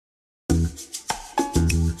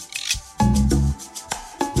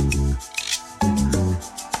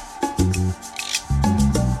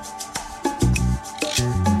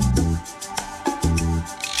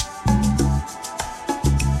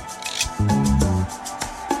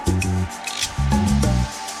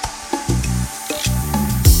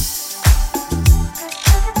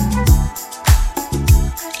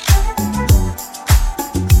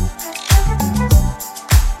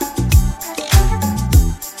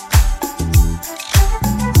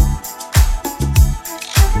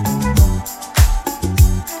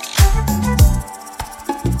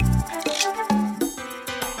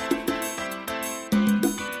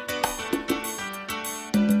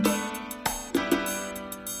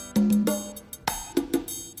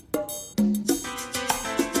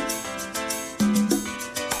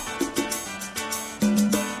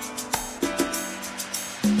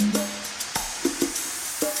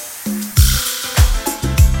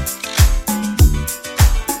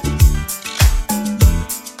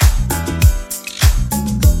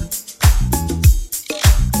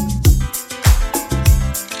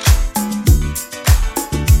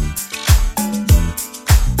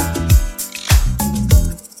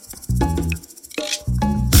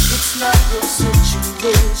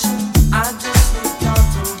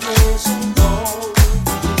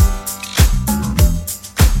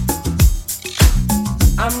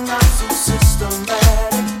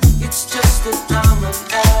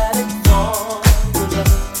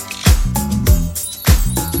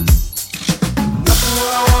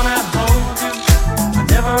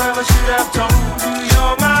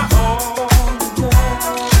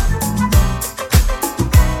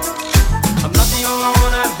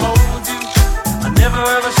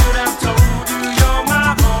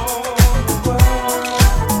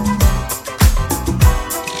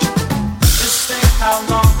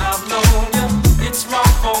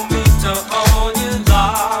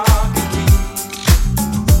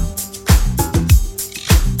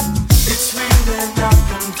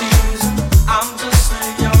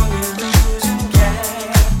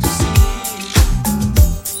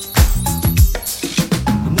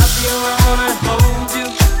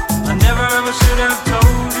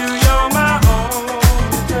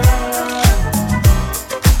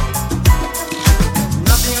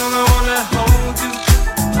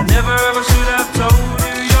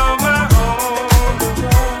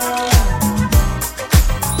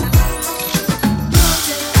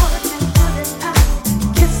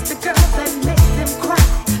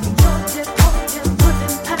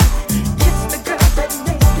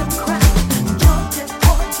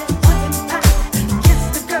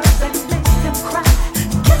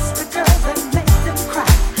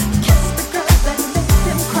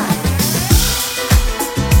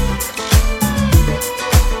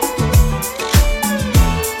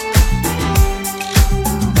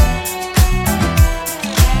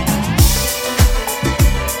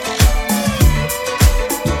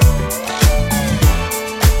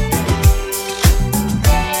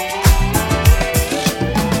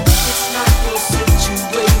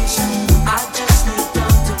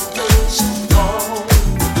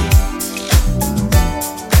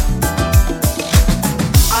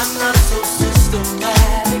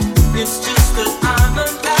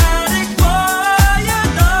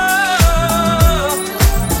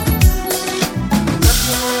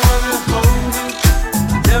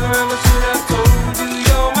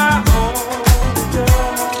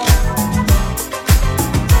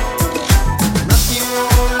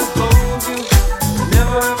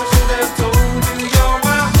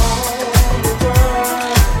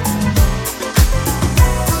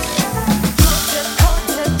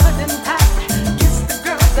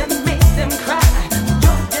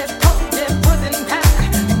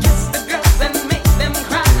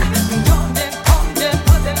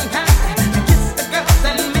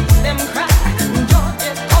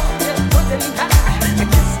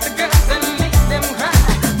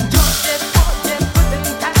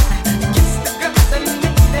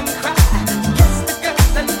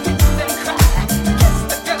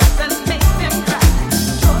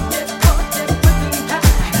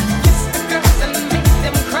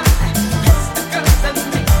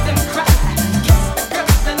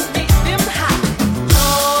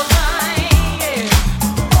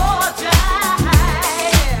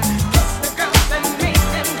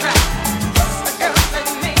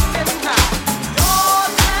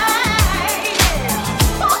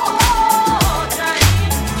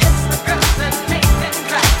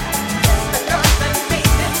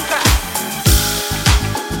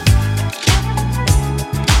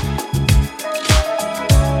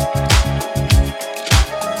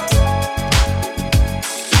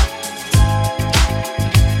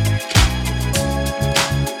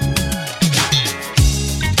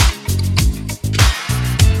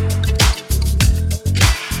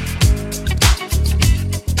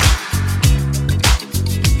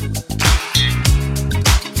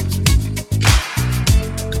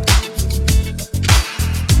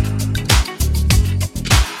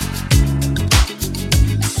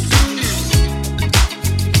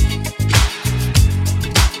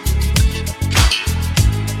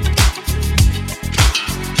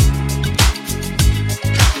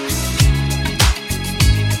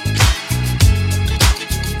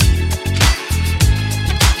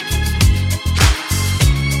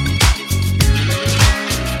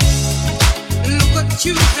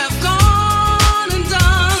you have gone and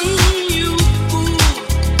done, you fool.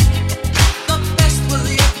 The best was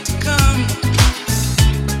yet to come.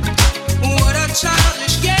 What a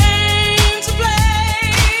childish game to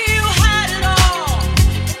play. You had it all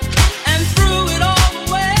and threw it all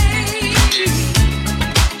away.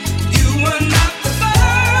 You were not the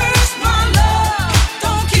first, my love.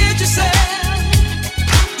 Don't kid yourself.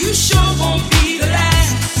 You sure won't be the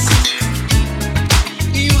last.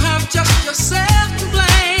 You have just yourself to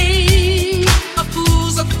blame. A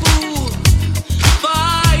fool's a fool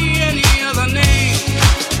by any other name.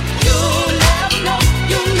 You'll never know.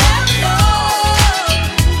 You'll never know.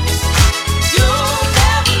 You'll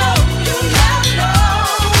never know. You'll never know.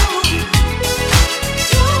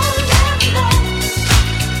 You'll never know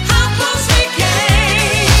how close we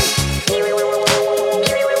came.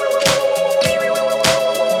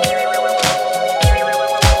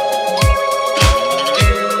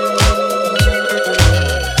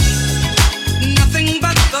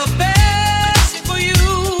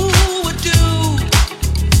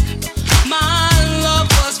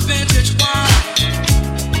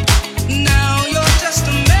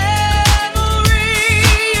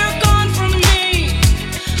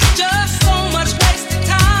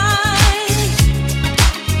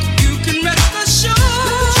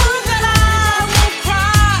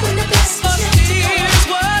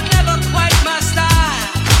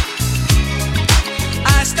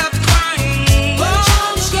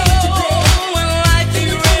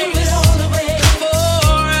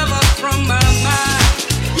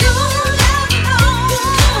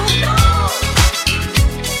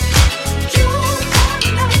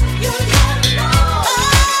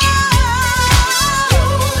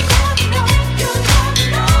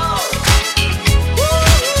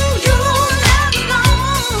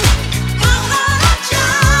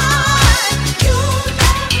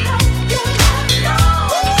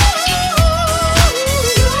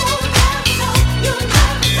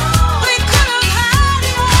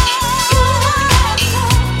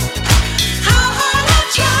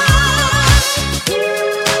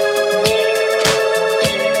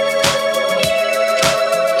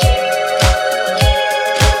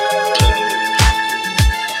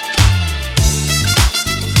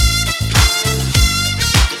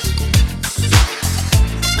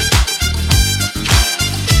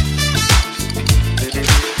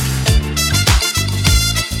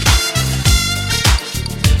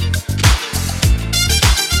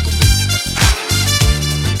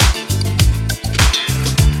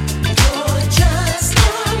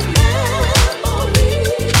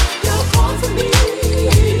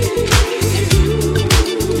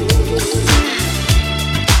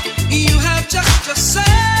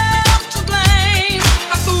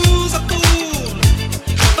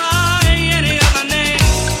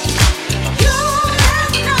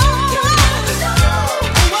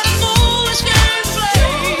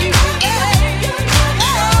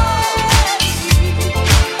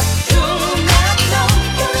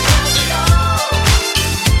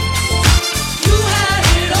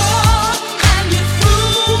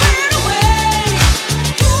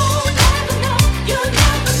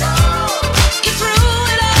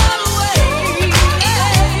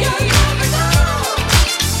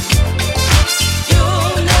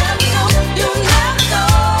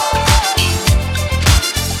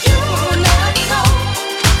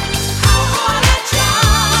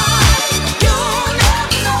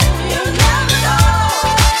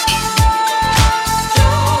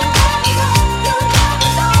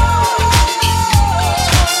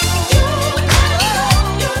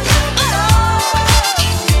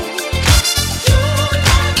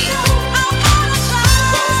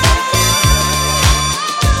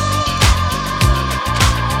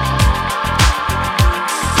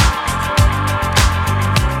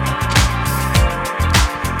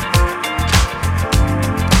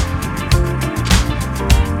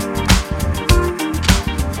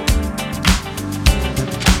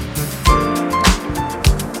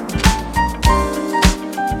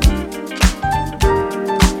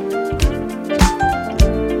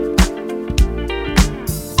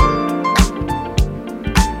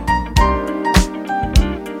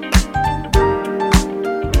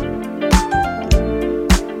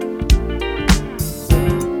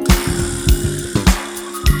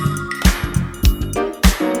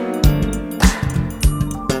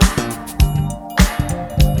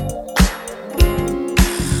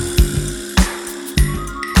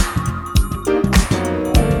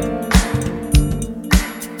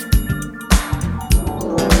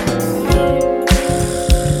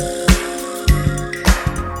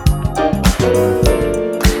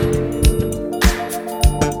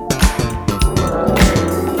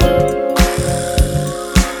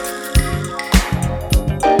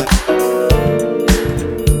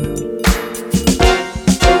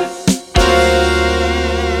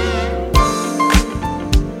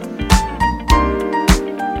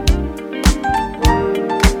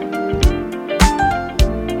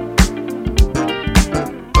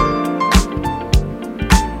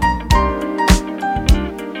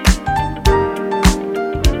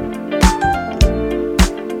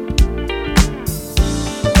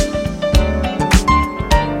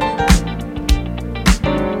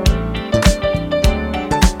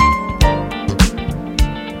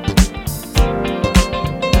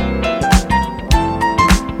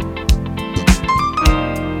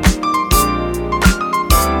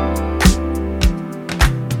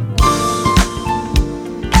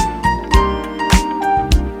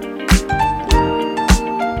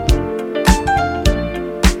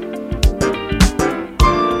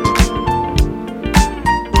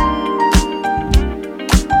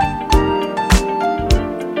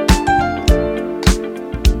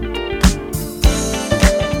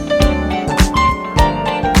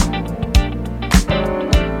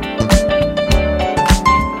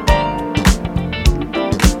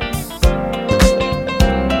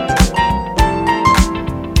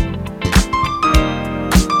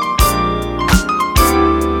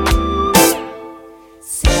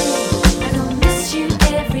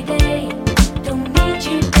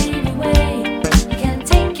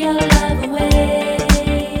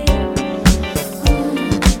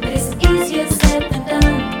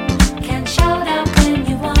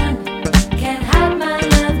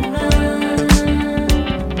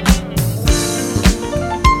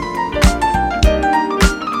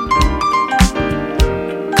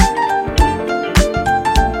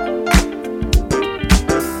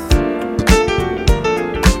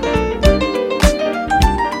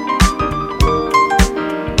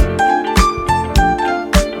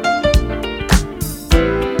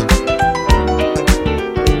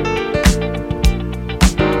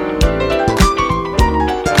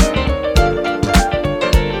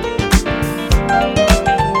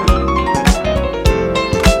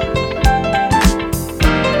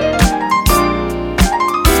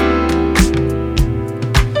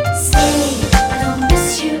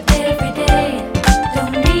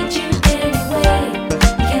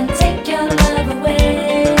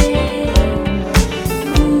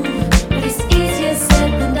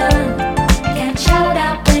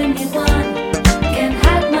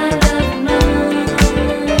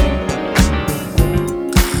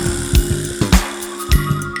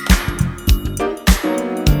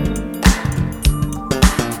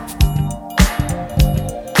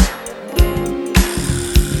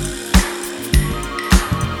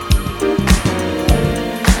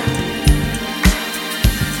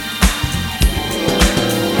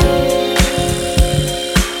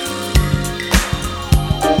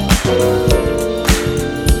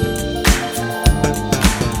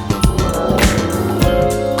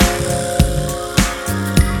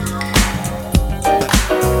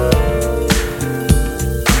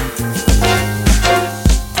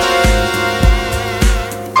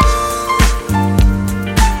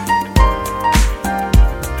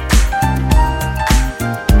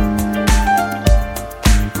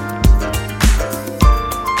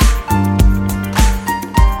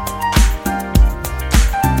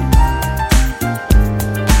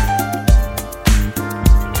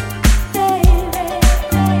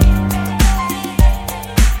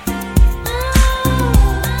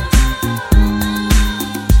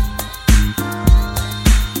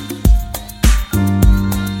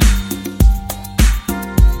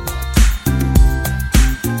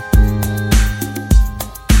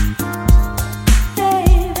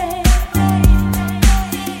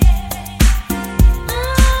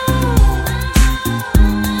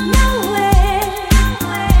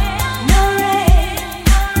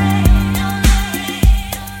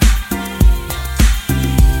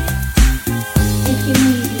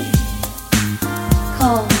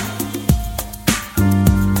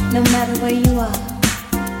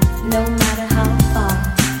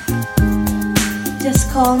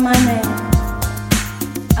 call my name,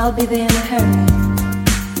 I'll be there in a hurry.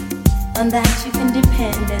 On that you can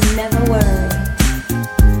depend and never worry.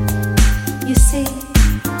 You see,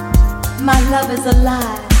 my love is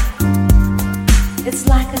alive. It's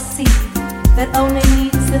like a seed that only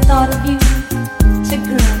needs the thought of you to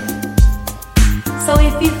grow. So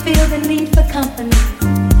if you feel the need for company,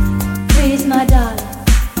 please, my darling,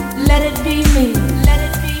 let it be me. Let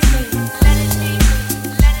it be me. Let it be me.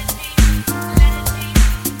 Let it be me. Let it be me.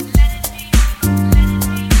 Let it be me. Let it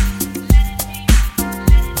be me.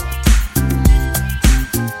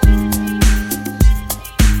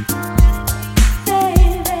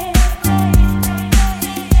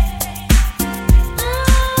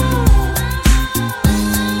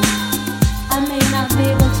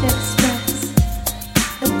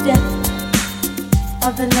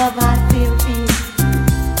 Of the love I feel for you.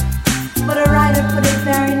 But a writer put it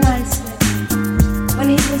very nicely. When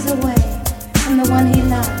he was away from the one he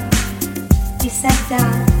loved, he sat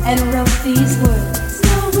down and wrote these words.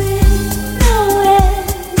 No wind, no wind,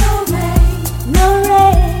 no rain, no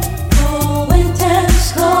rain, no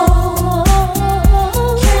winter's cold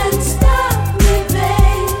can't stop me,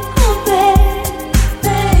 babe. Oh, babe,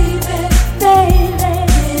 baby, baby,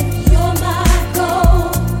 if you're my goal.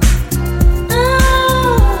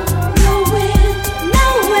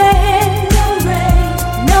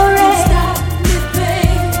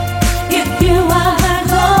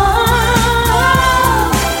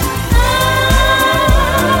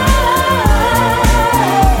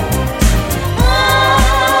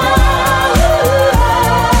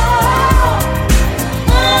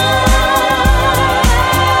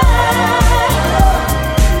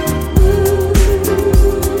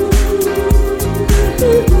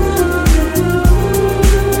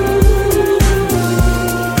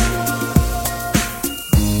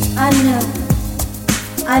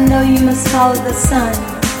 I know you must follow the sun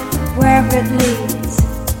wherever it leads.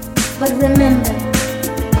 But remember,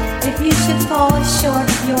 if you should fall short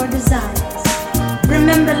of your desires,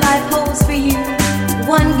 remember life holds for you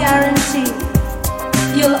one guarantee: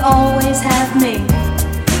 you'll always have me.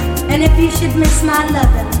 And if you should miss my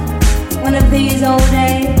loving one of these old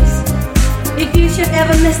days, if you should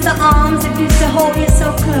ever miss the arms that used to hold you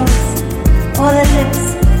so close, or the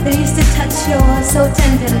lips that used to touch yours so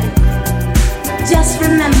tenderly, just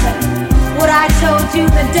remember what I told you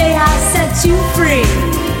the day I set you free.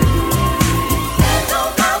 Ain't no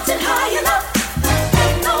mountain high enough,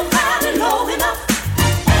 ain't no valley low enough,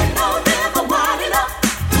 ain't no river wide enough,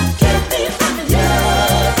 keep me from you.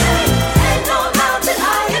 Ain't no mountain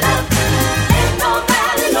high enough, ain't no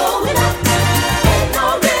valley low enough, ain't no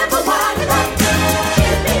river wide enough,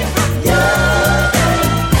 keep me from you.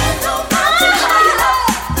 Ain't no mountain high enough,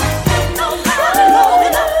 ain't no valley low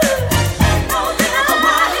enough. Ain't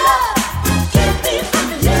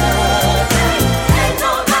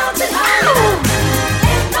no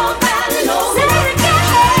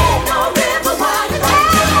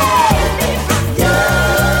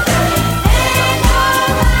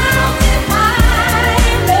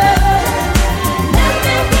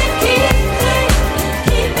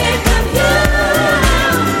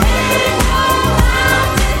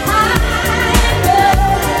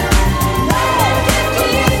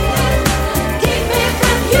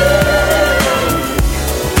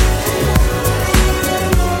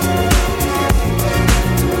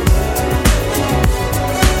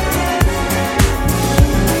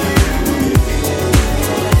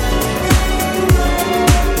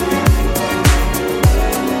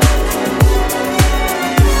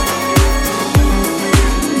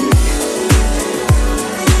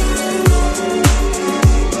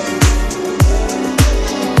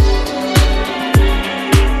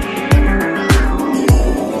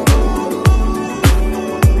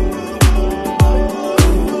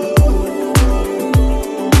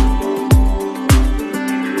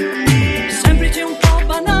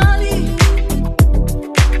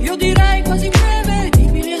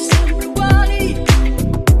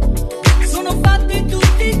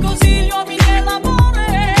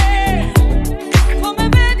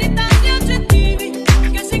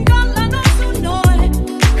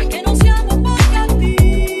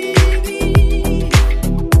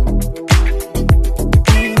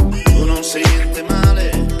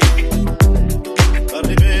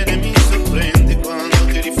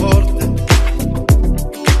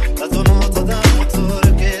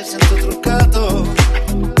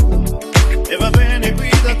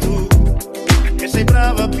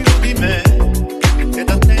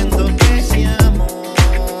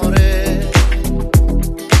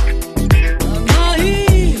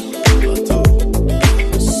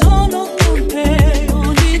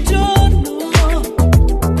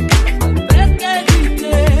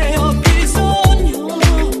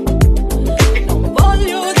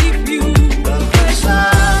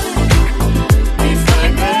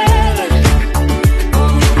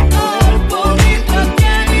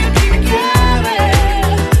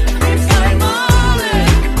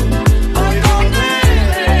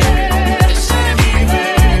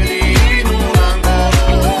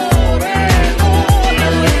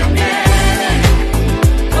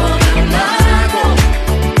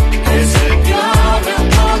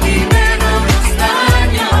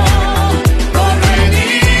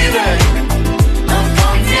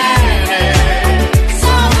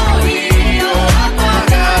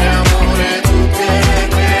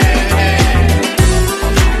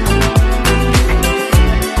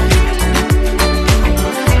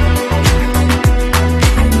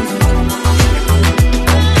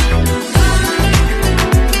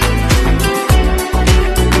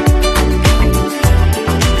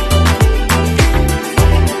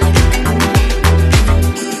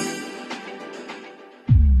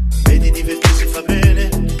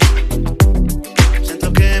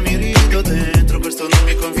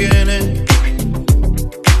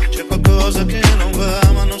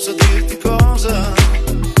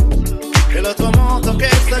mondo che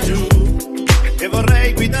sta giù, e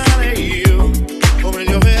vorrei guidare io, o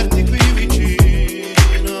meglio averti qui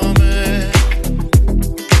vicino a me.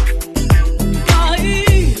 Ma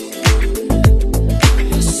io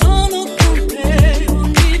sono con te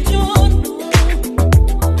ogni giorno,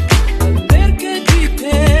 perché di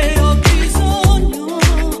te ho bisogno,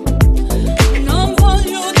 non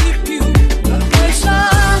voglio di più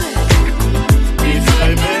lasciare. Mi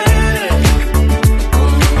fai bene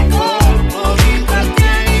con un colpo di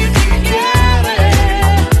perché il bicchiere,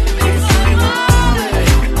 mi fai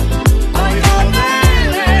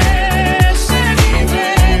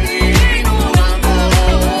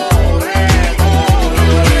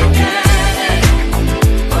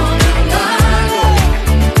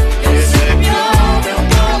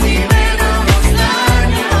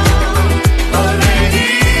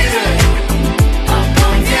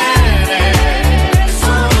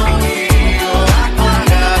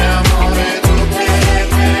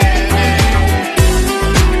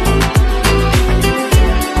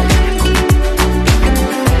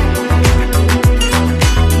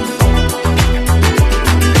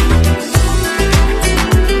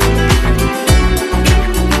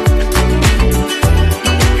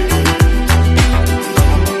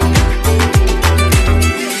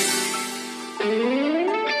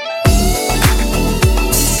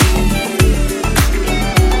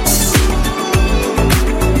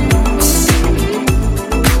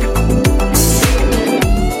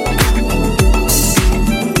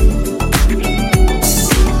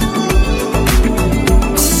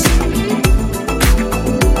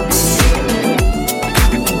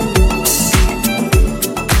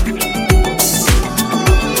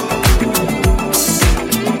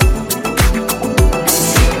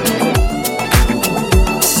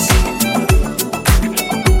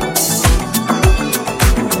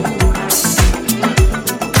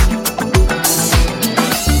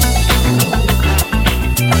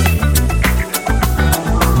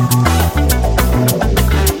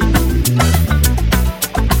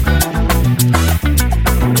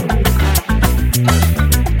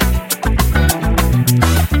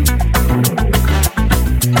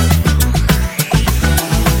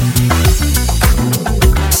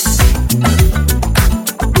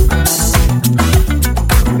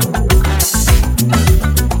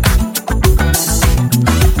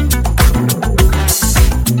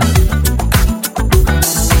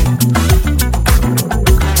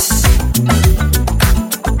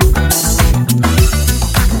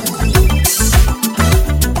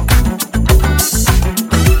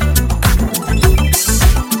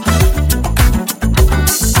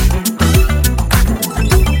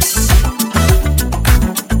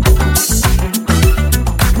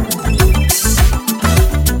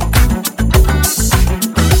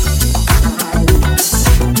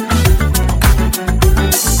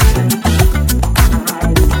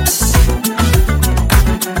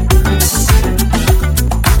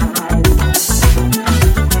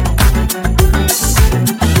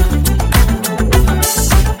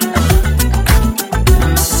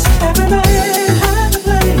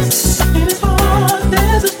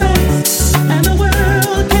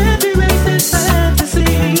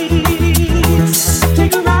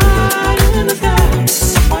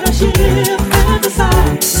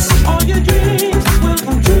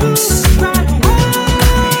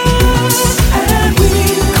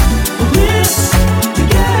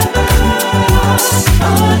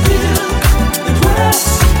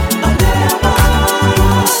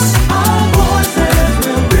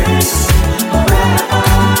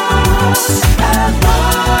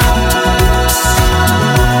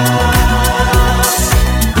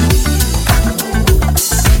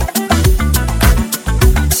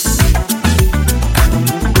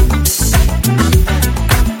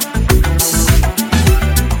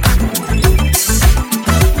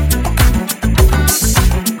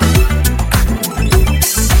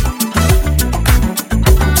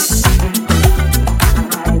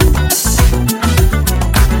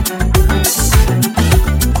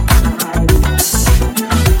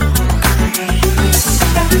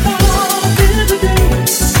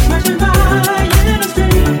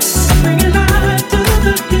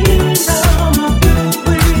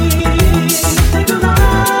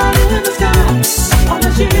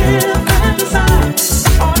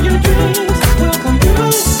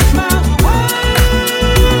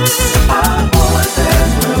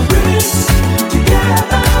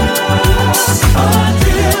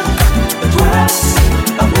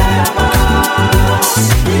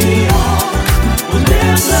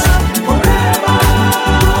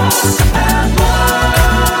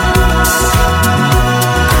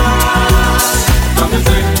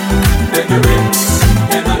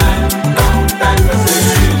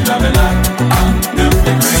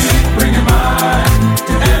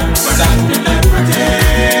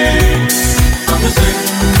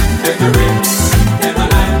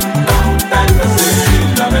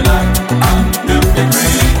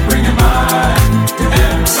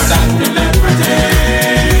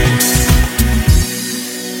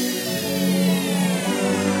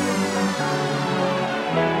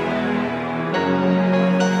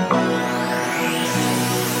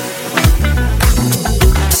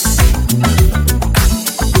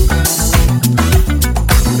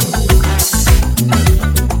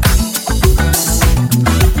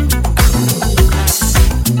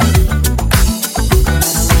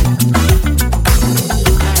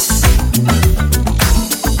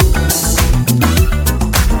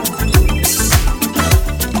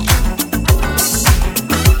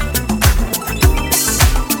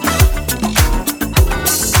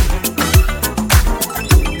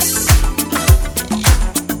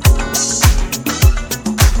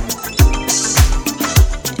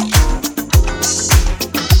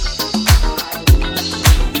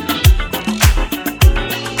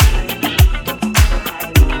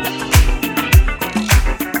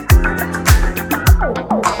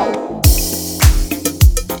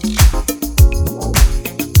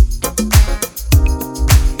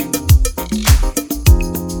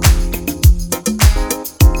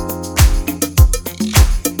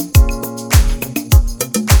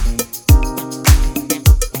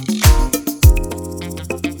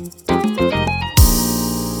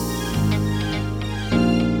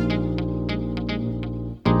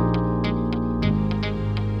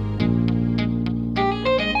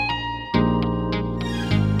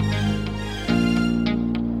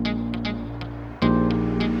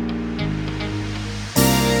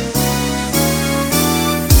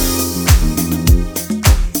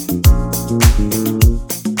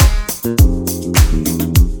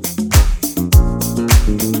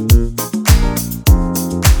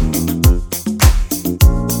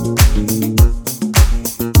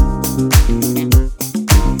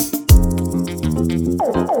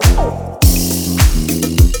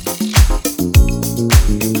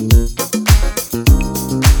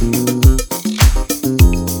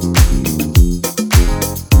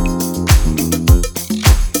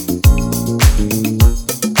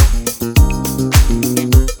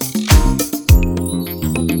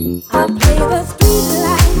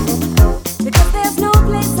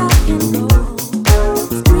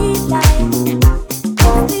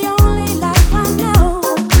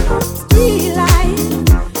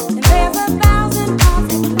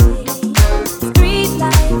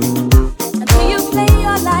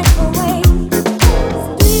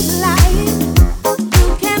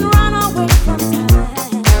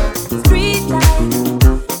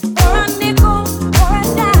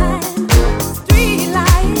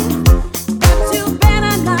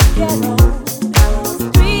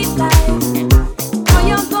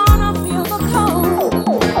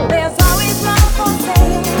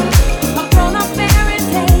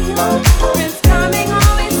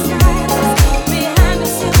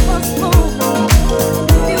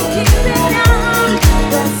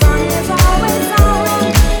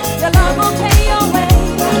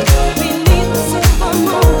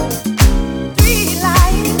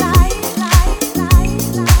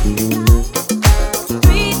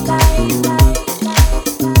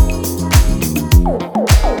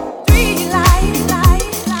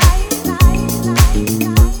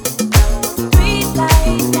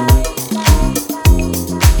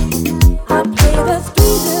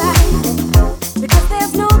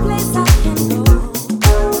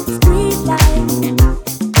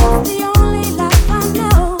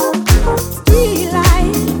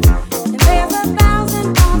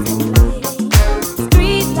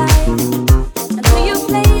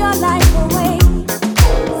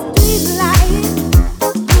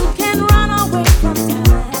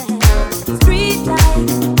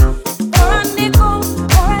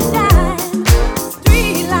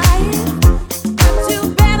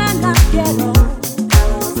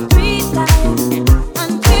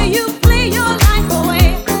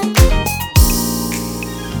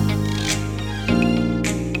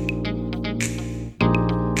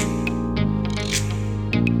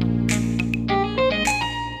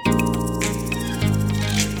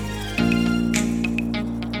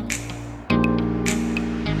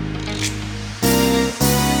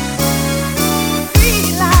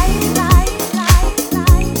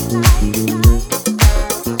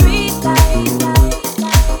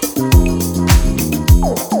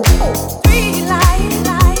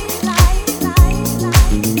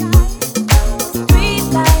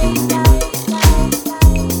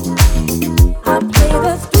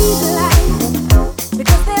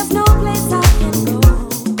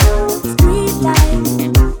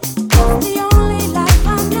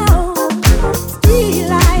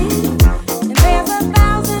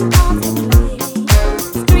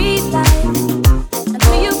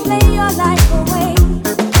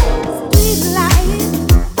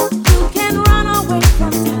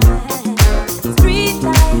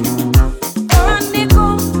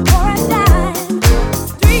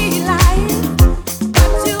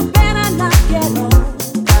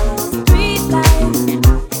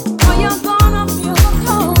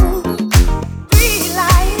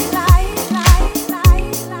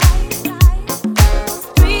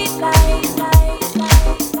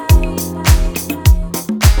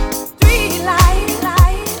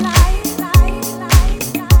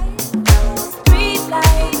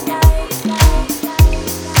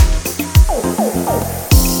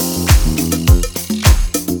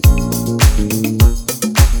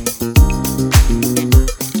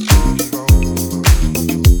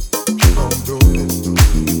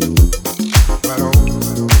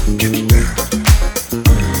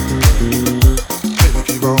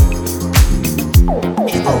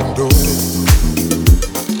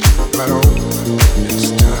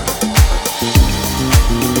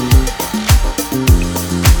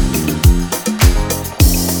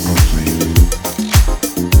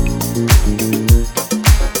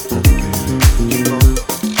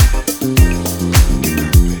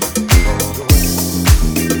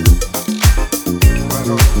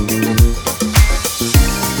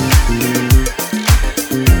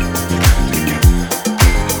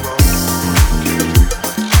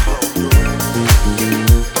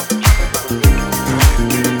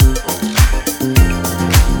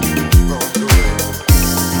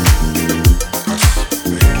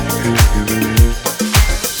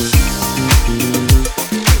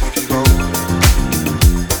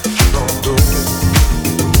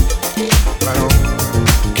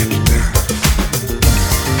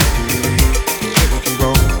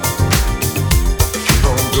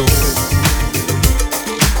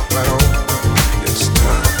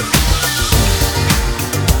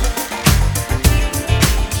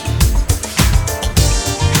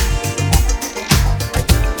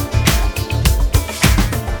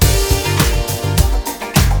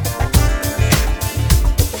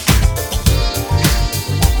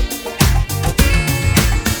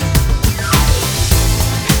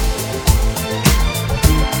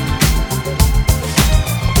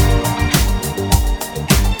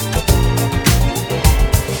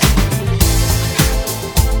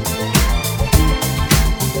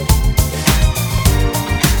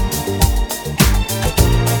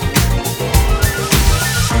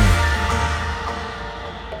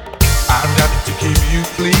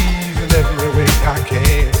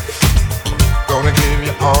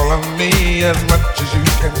as much as you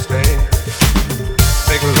can stand.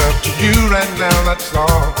 Make love to you right now, that's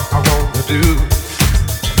all I wanna do.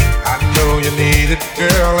 I know you need it,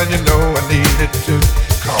 girl, and you know I need it too.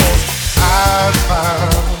 'Cause I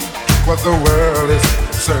found what the world is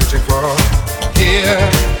searching for.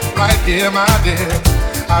 Here, right here, my dear,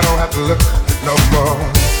 I don't have to look no more.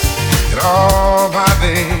 In all my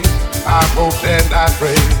days, I hope and I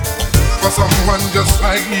pray for someone just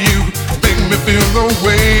like you, make me feel the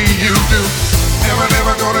way you do.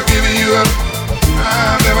 Never gonna give you up,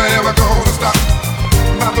 I'm never ever gonna stop.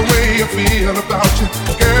 Not the way I feel about you,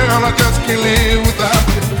 girl, I just can't live without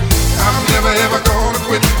you. I'm never ever gonna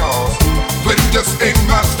quit, 'cause quitting just ain't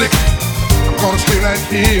my stick. I'm gonna stay right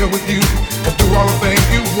here with you and do all the things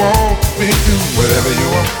you want me to. Whatever you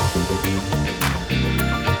want,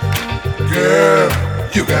 girl,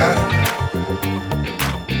 you got it.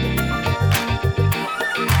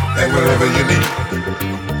 And whatever you need,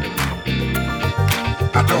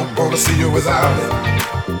 I don't wanna see you without it.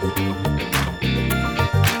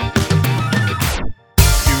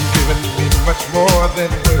 You've given me much more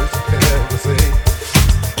than words can ever say.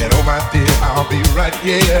 And oh my dear, I'll be right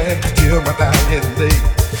here till my dying day.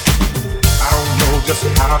 I don't know just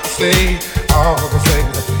how to say all the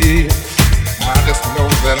things I feel. I just know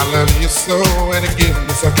that I love you so, and it gives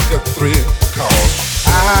me such a thrill. 'Cause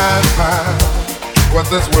I find what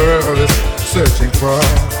this world is searching for.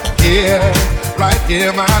 Here, right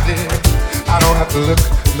here, my dear, I don't have to look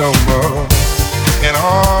no more. In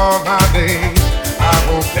all my days, I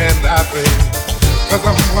hope and I pray for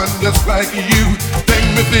someone just like you, make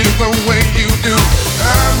me feel the way you do.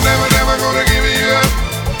 I'm never gonna give you up,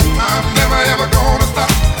 I'm never ever gonna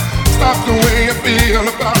stop the way I feel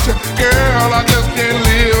about you. Girl, I just can't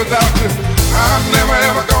live without you. I'm never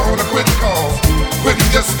ever gonna quit, 'cause quitting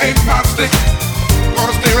just ain't my stick.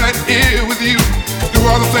 Gonna stay right here with you, do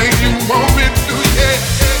all the things you want me to do, yeah.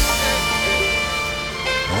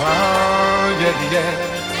 Oh, yeah, yeah,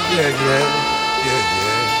 yeah, yeah, yeah, yeah.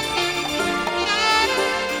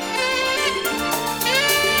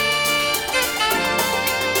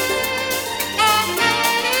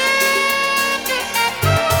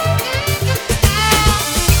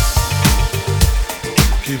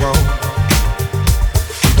 Keep on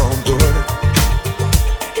doing it.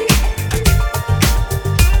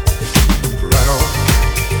 Right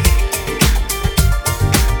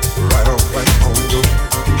on, doing it.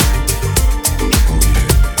 Oh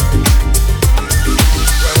yeah.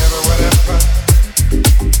 Whatever,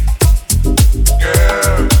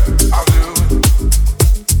 girl, I'll do it.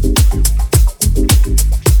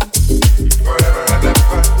 Whatever and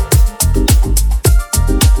ever,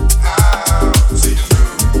 I'll see you through.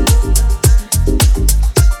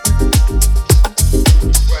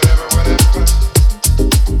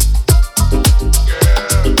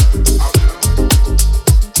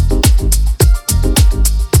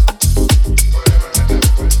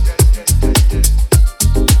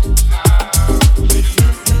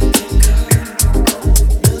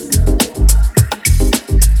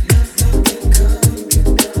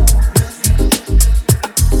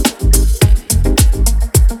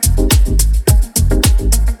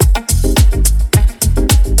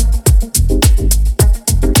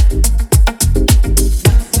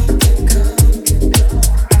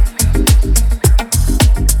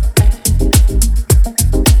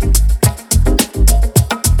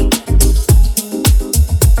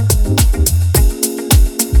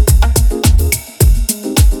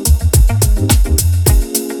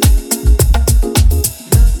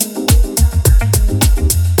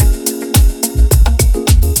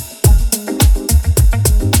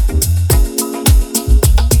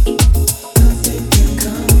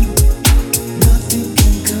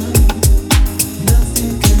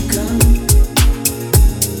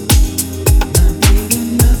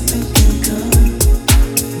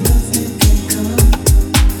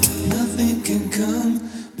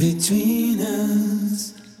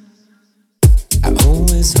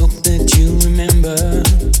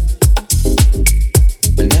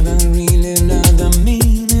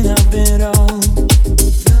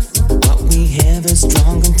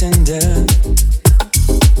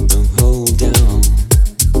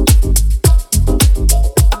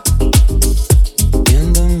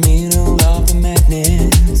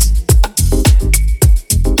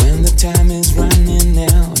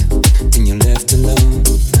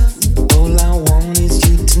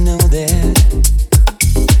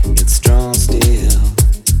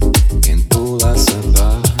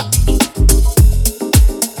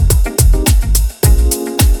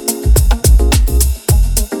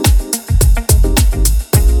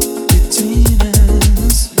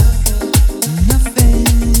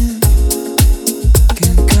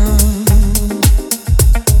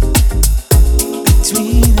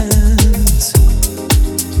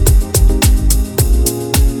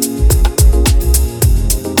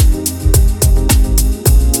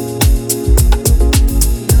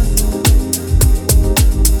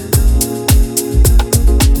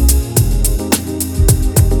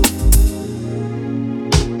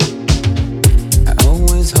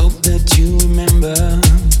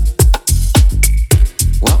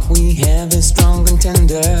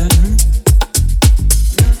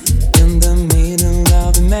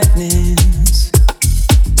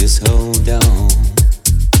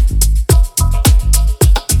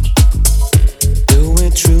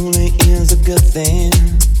 nothing.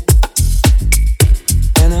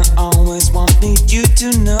 And I always wanted you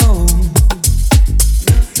to know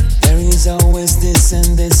there is always this,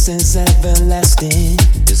 and this is everlasting.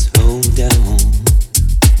 Just hold on.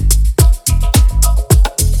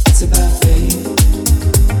 It's about faith.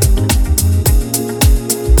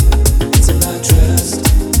 It's about trust.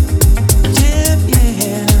 Yeah,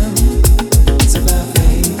 yeah. It's about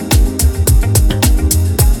faith.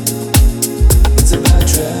 It's about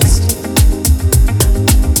trust.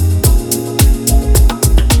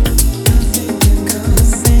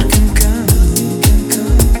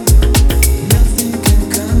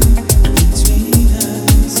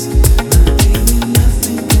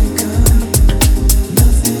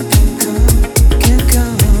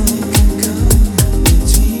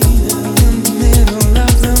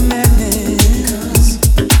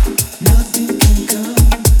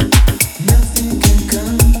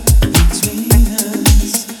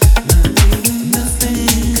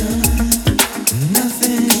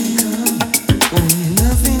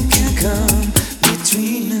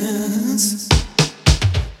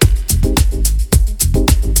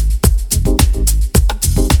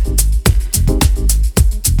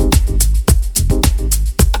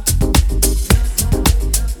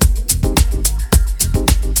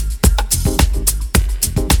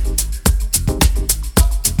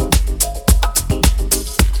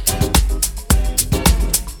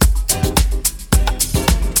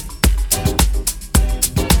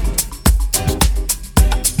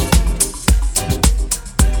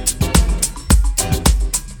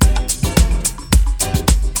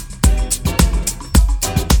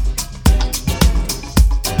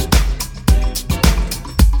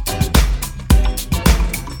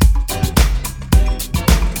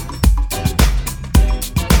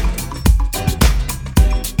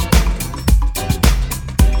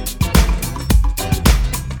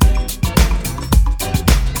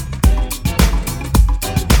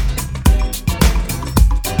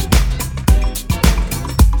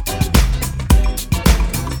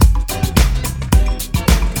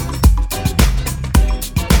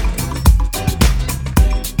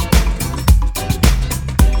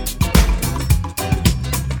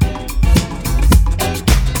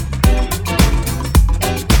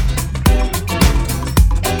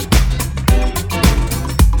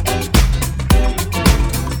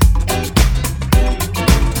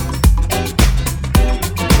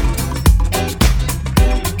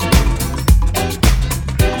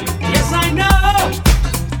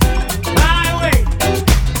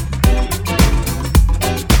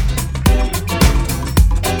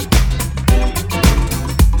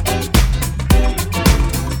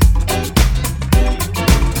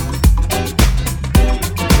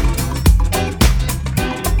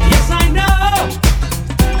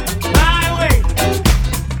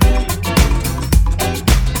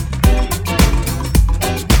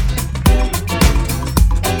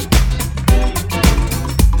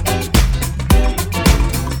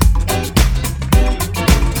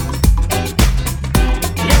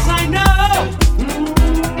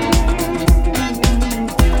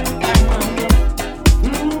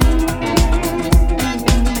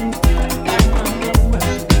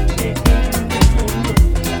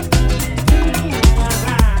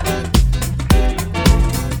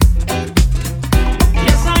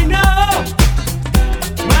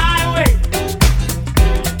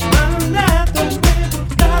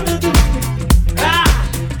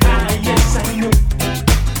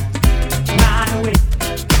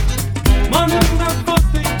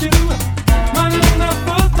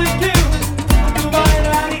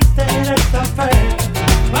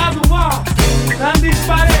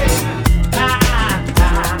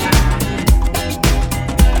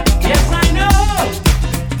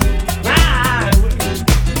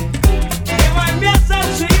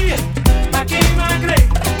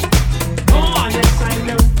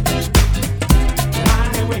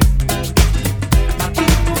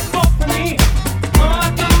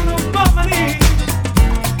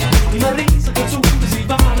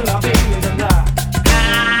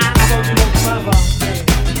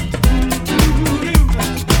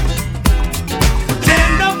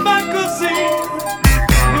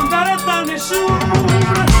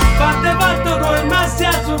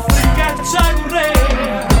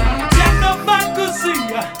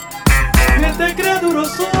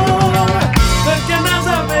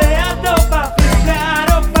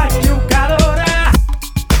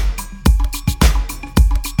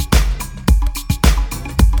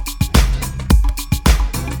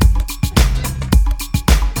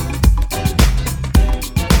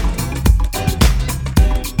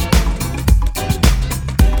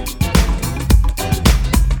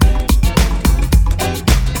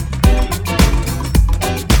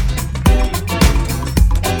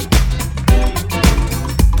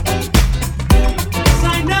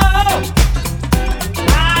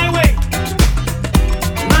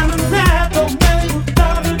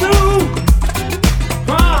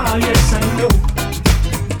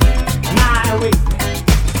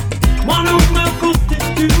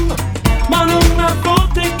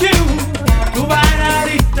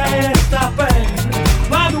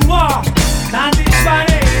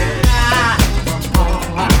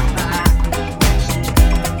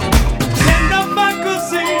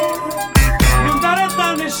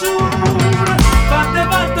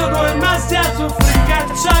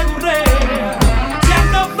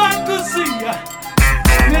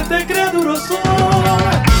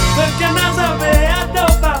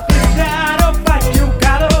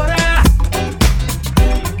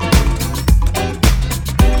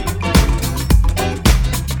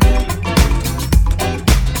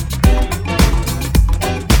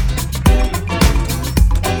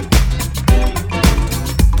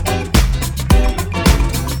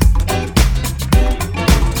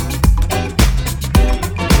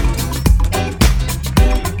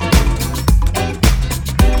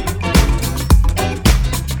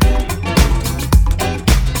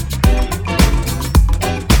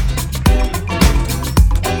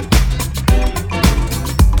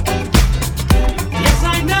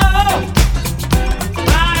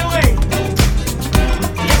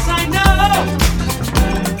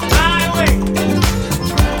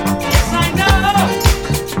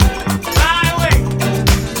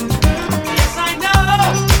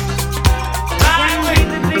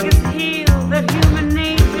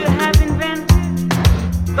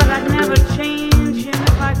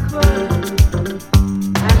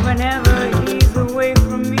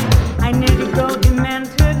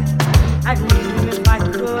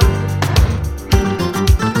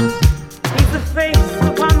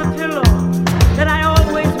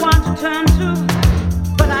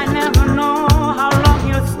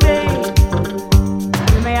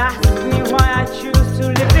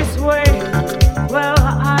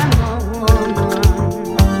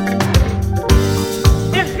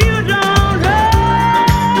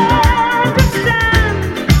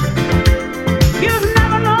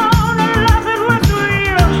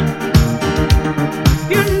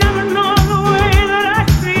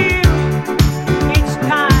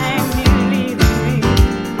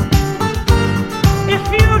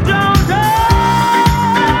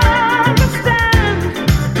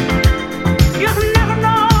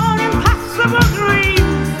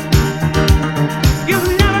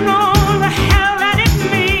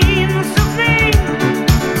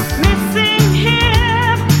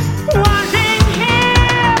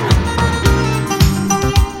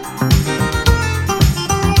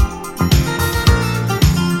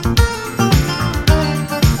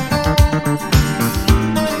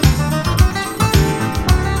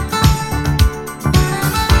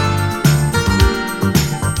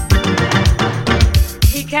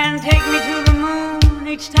 can take me to the moon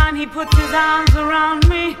each time he puts his arms around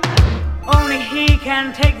me. Only he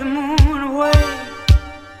can take the moon away.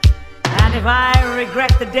 And if I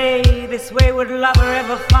regret the day this wayward lover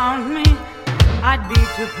ever found me, I'd be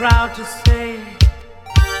too proud to say.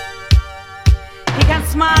 He can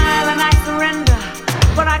smile and I surrender,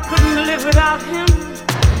 but I couldn't live without him.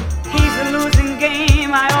 He's a losing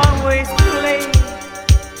game I always play.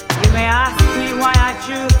 You may ask me why I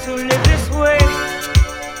choose to live this way.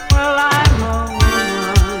 Well, I'm a woman.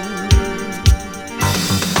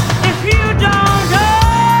 If you don't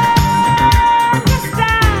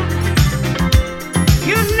understand,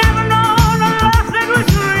 you'd never know the love that was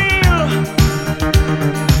real.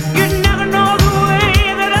 You'd never know the way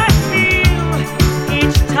that I feel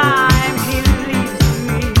each time he leaves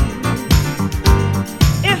me.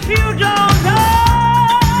 If you don't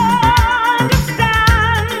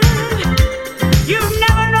understand, you've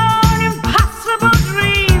never known impossible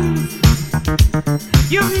dreams.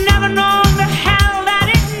 You've never known the hell that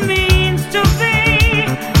it means to be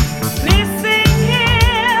missing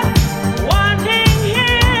here, wanting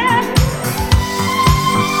here.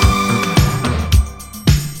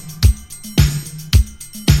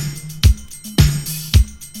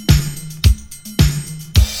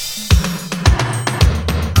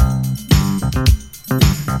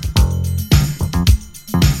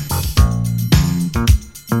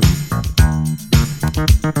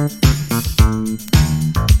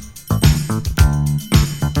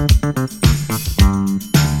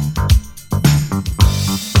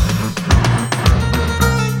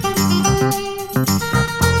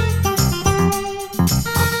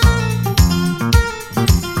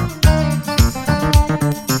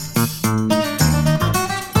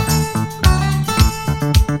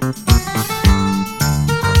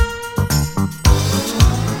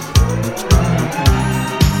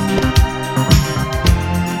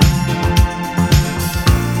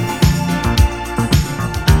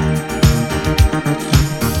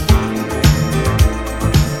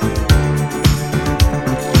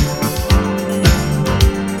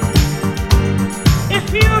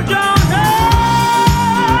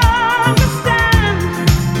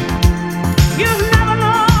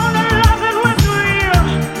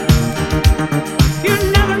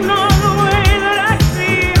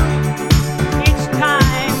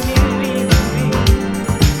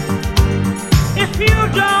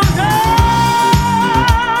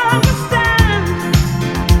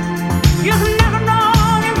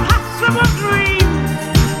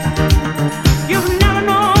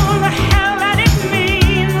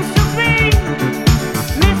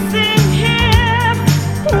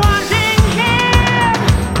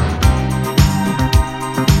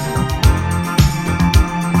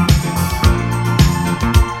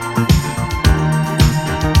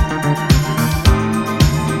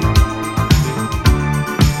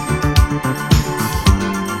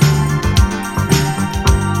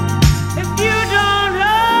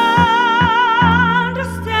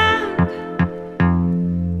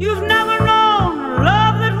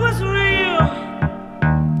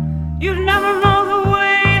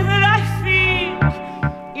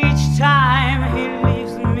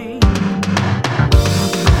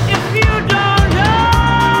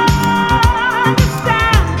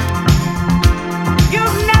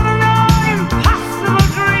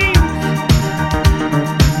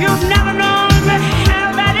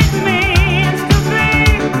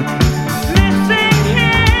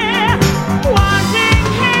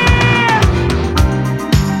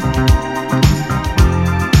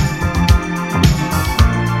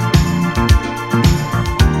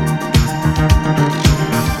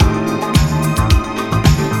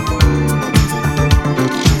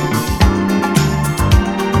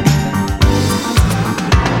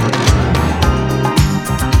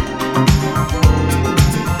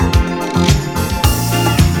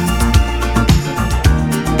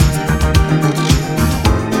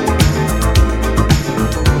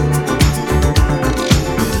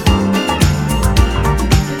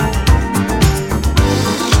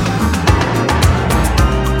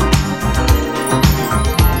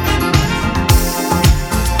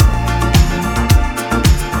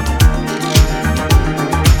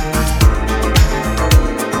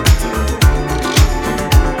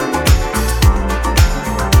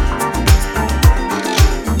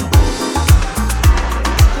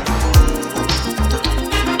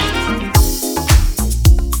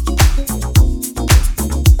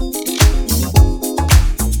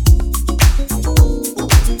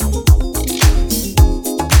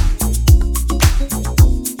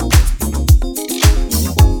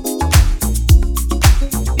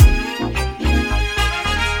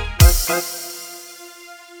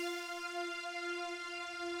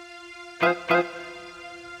 Give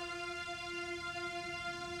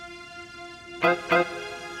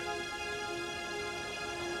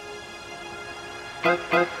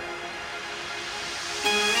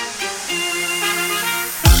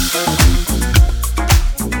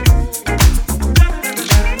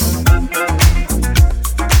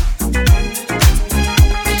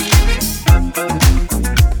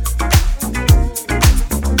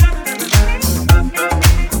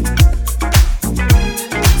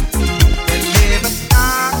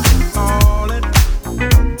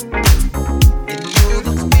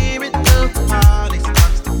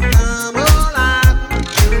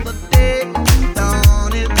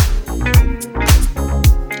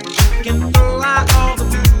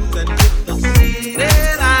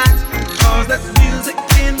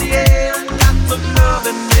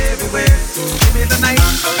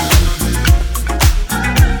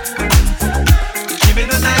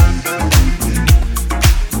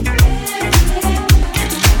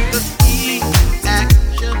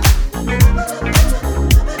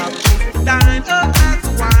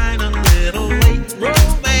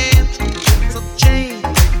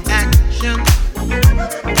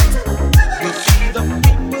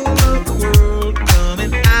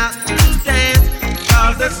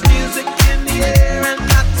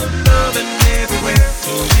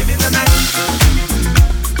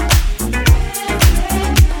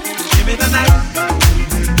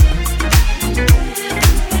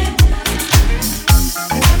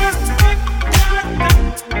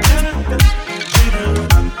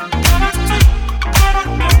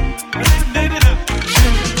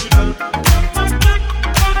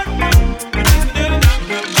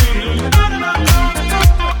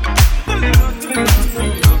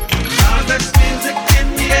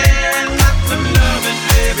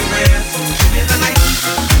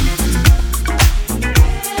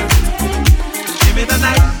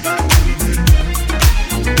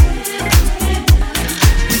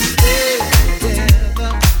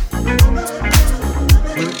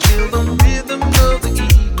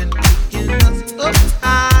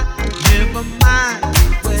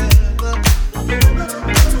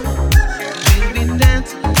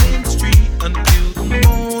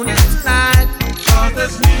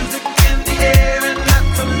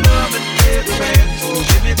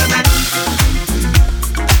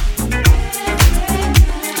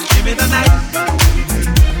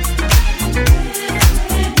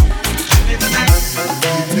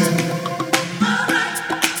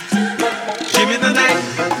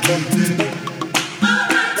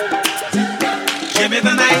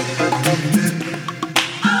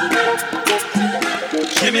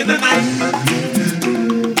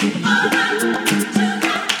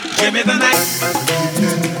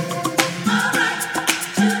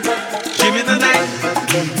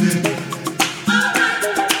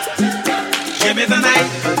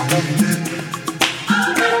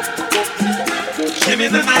me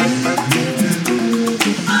the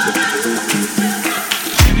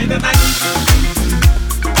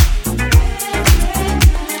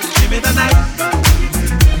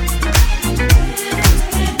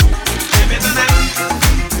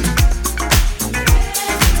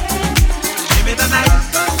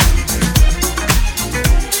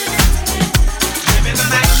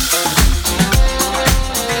night.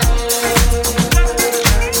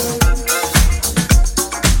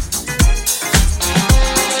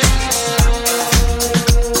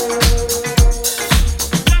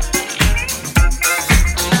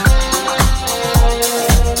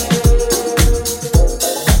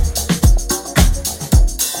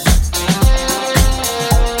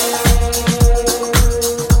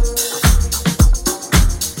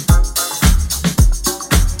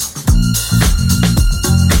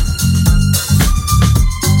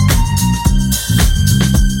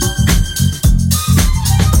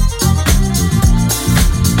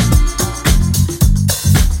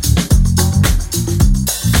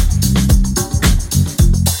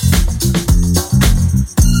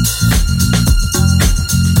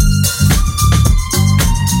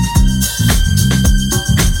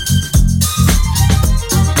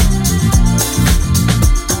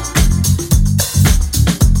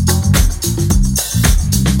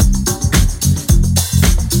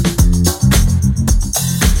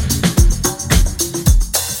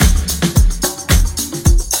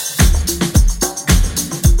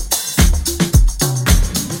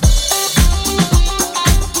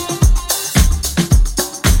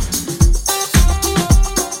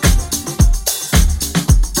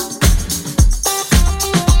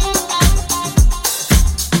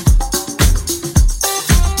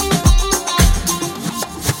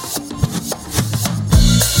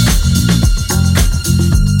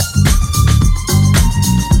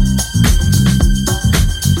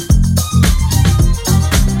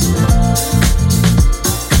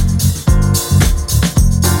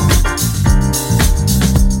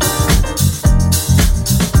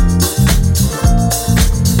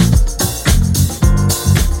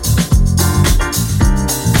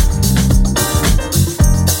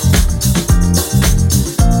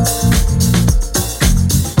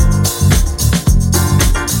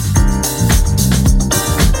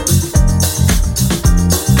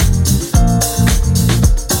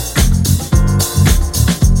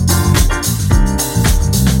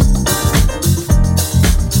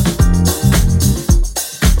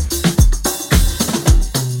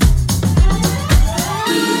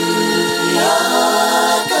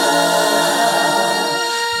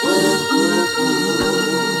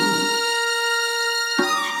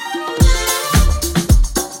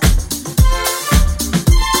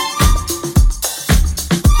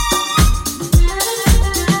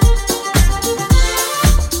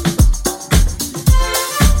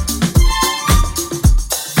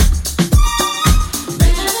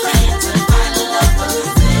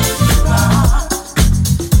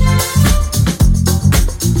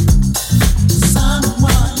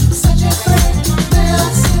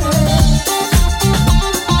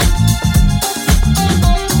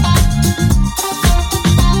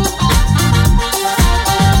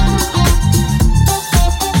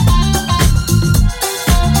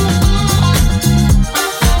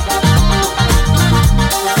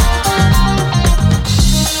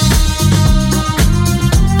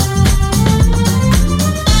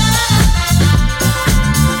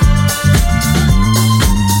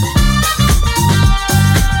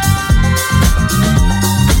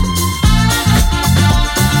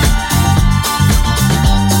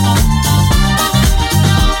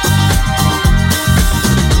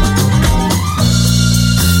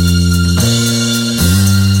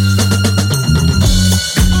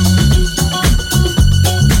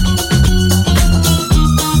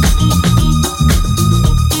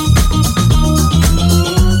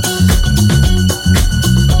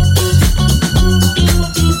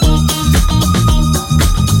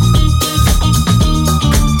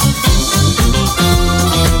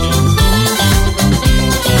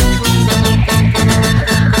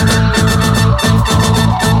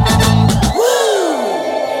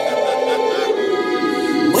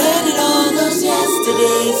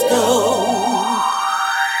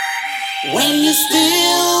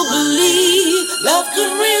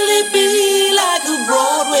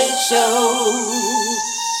 show.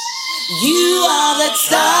 You are that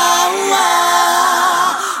star.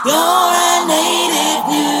 You're a native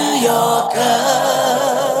New Yorker.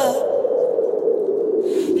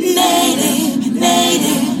 Native,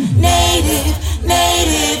 native, native,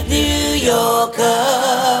 native New Yorker.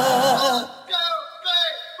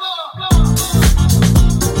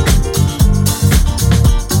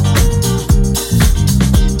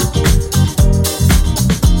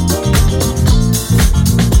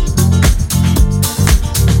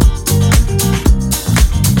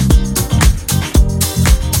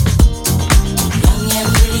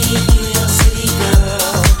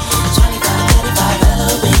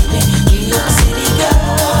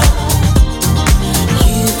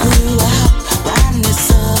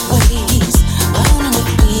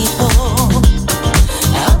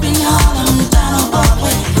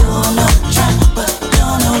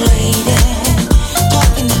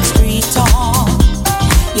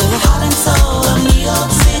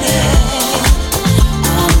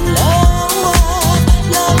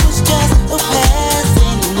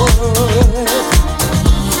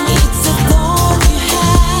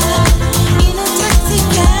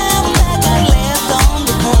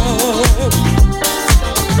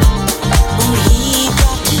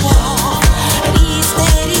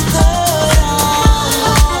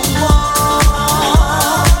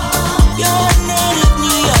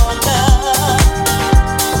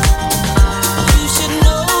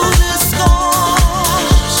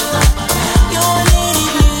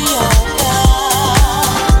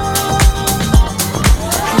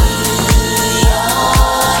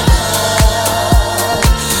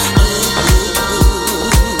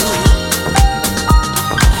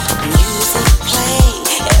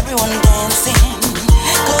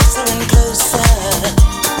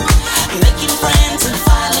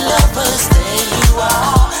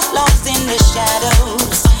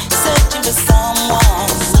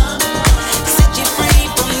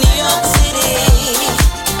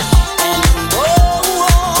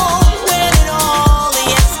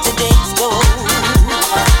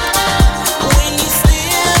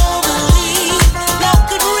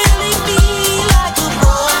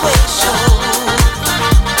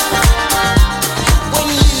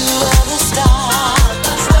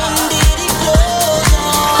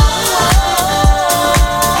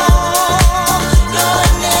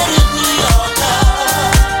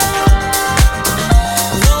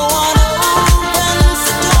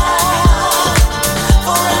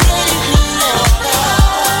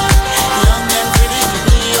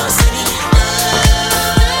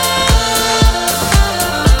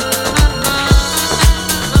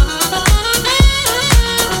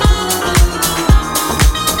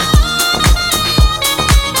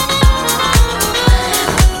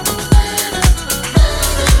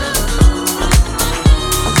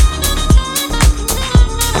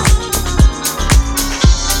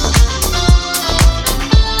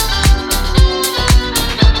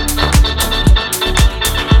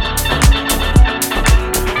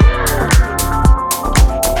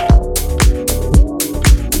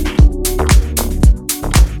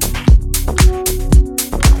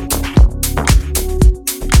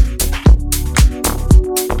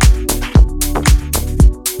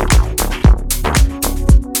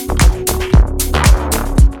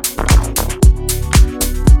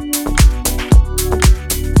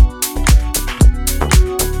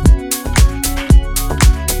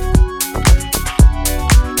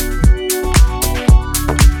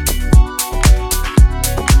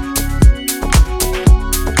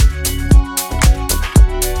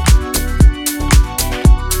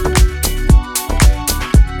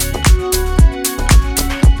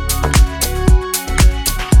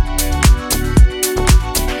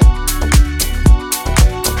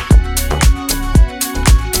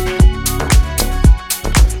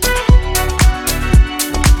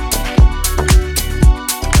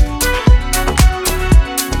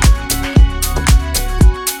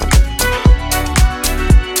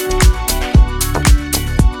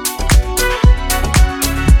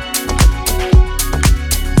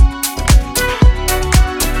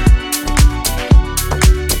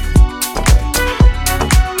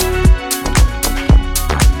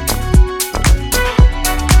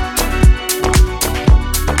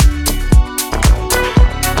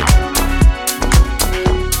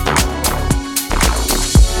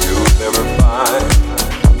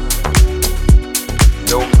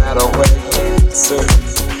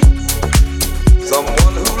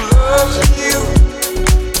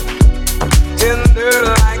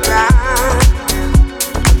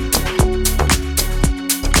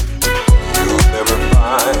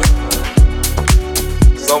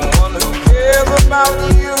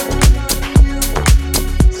 about you.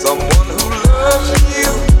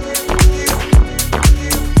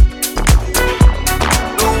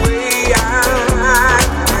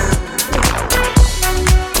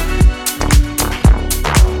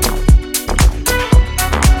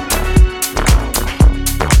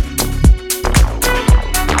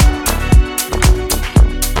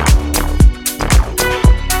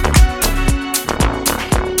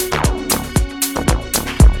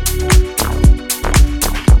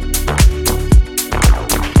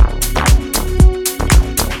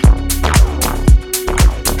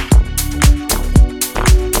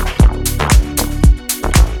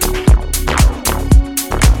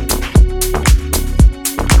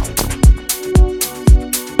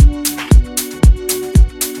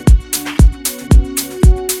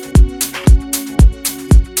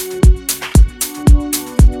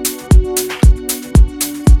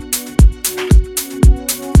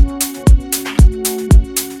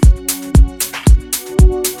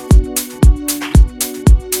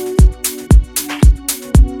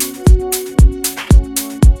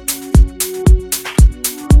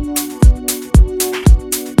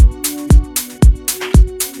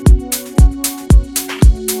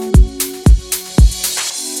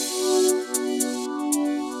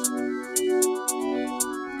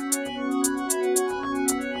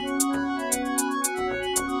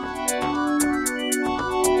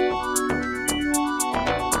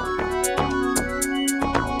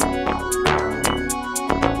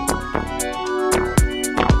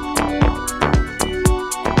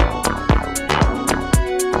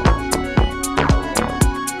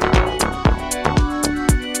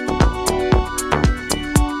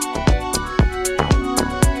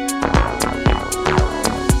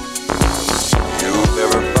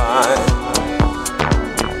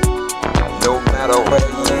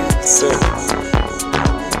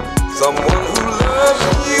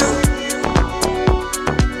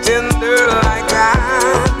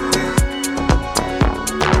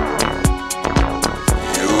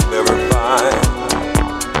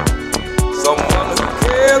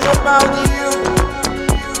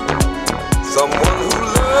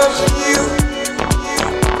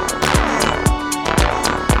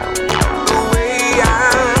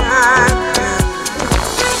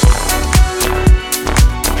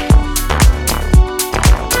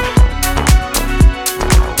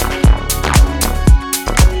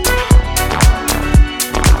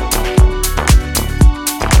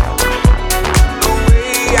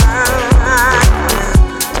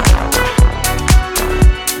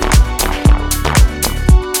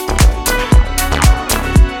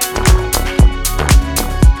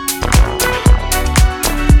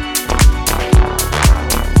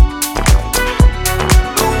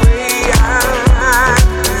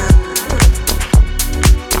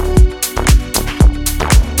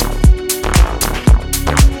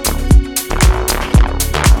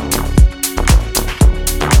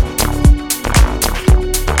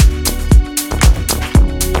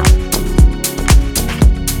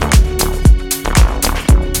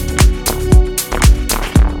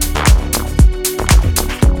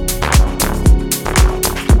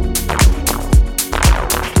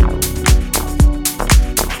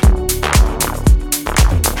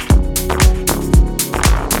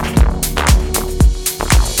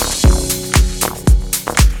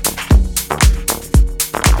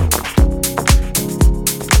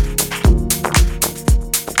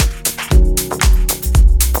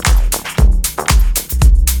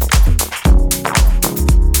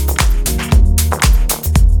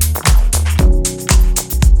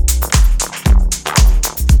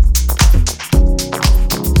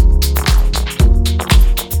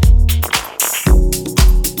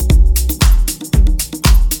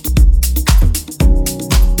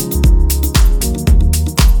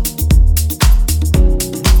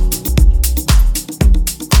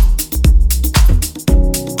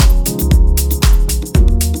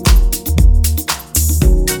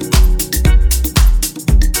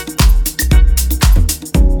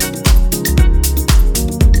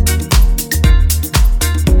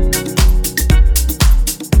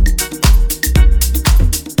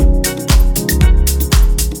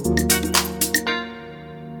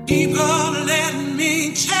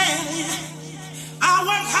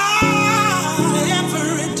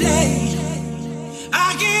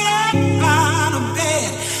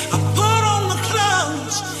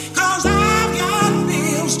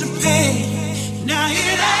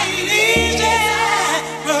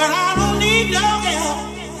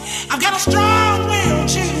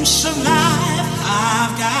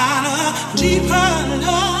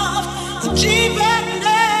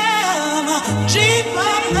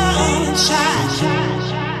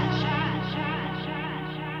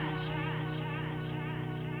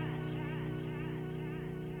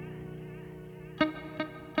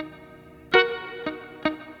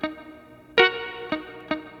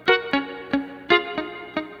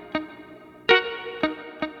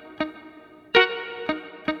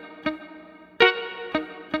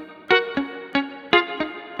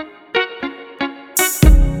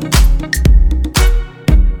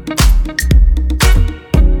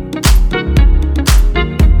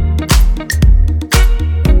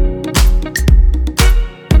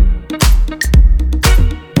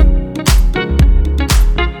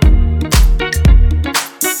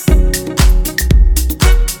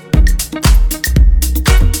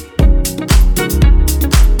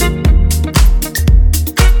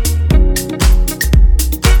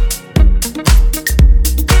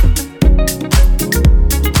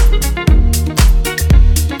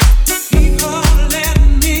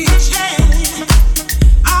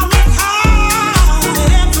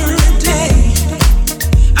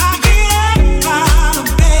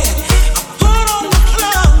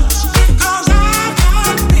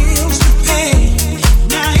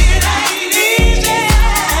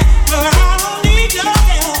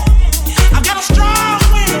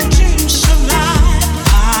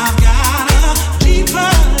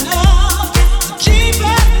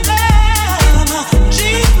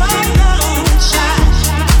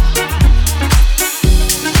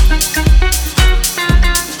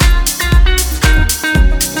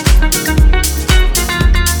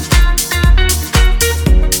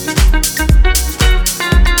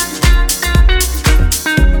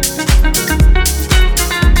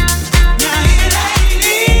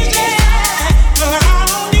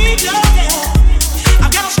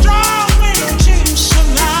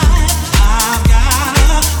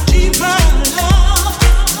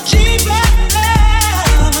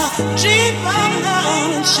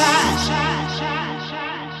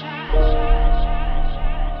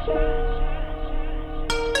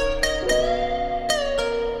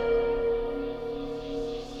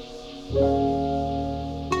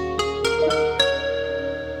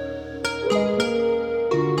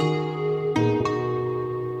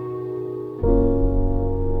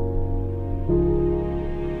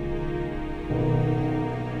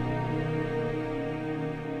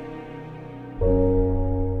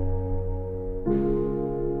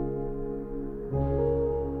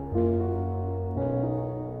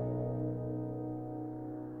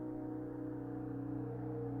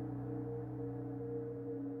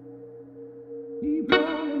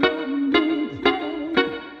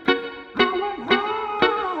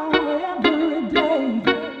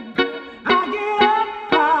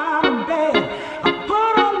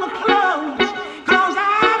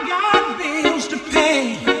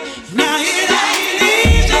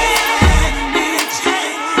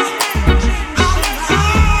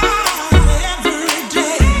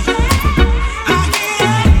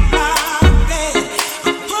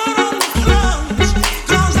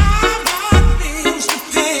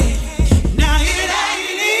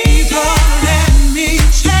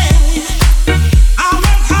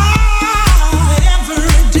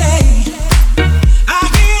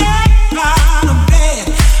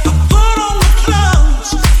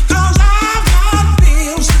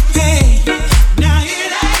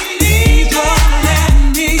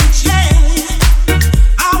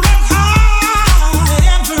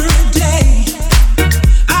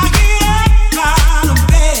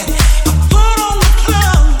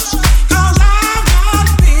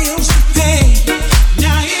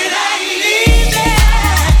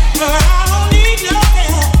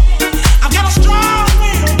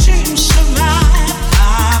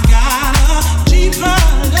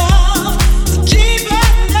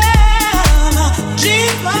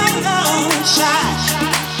 side.